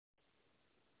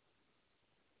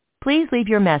Please leave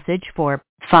your message for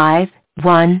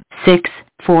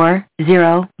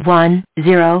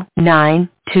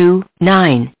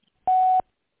 51640100929.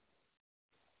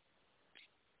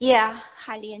 Yeah,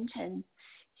 hi, Lian.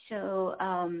 So,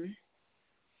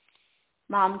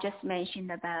 Mom just mentioned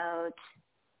about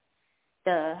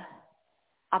the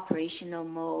operational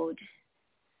mode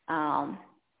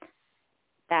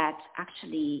that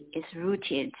actually is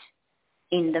rooted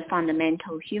in the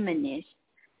fundamental humanness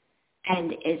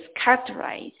and is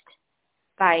characterized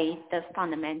by the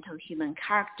fundamental human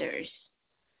characters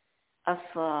of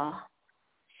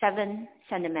 7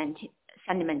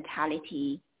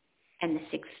 sentimentality and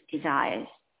 6 desires.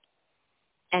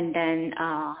 And then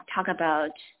talk about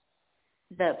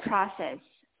the process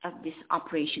of this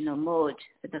operational mode,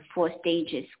 the 4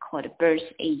 stages called birth,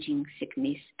 aging,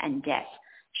 sickness, and death.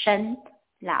 生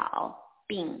老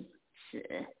病死.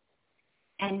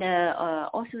 And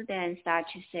also then start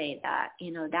to say that,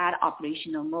 that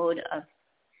operational mode of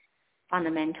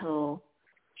fundamental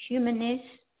humanness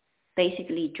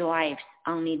basically drives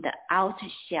only the outer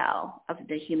shell of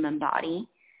the human body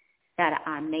that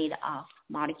are made of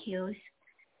molecules.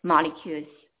 Molecules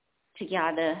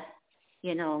together,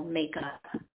 make up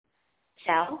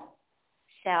cell.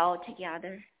 Cell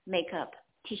together make up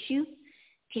tissue.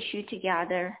 Tissue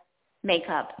together make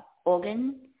up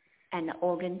organ. And the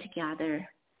organ together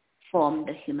form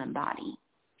the human body.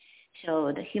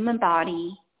 So the human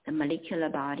body, the molecular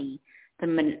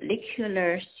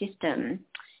system,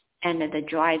 and the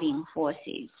driving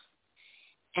forces,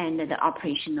 and the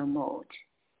operational mode,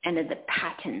 and the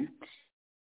pattern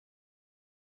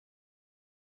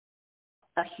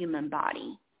of human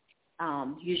body.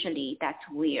 Usually that's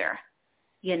where,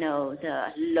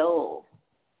 the low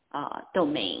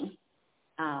domain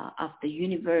of the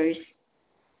universe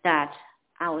that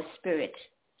our spirit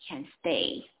can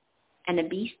stay and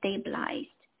be stabilized.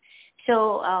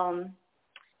 So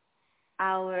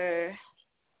our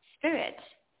spirit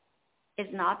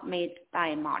is not made by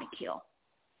a molecule,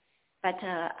 but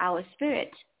our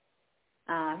spirit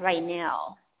right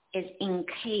now is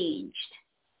encaged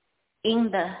in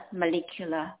the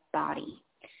molecular body,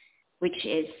 which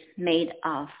is made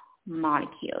of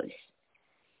molecules.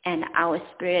 And our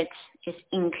spirit is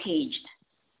encaged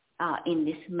in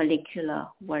this molecular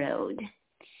world.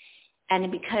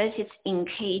 And because it's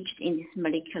encaged in this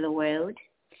molecular world,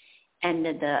 and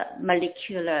the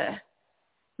molecular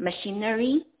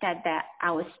machinery that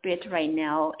our spirit right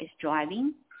now is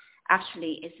driving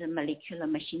actually is a molecular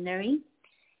machinery,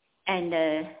 and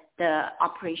the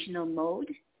operational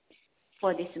mode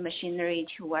for this machinery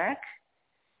to work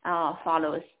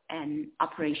follows an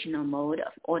operational mode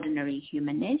of ordinary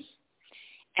humanness.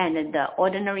 And the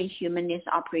ordinary humanness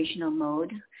operational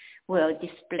mode will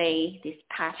display this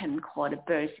pattern called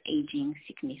birth, aging,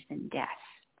 sickness, and death.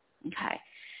 Okay.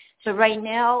 So right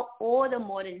now, all the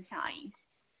modern science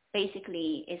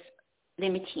basically is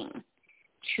limiting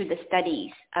to the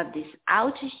studies of this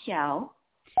outer shell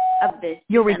of this.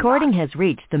 Your recording has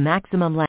reached the maximum length.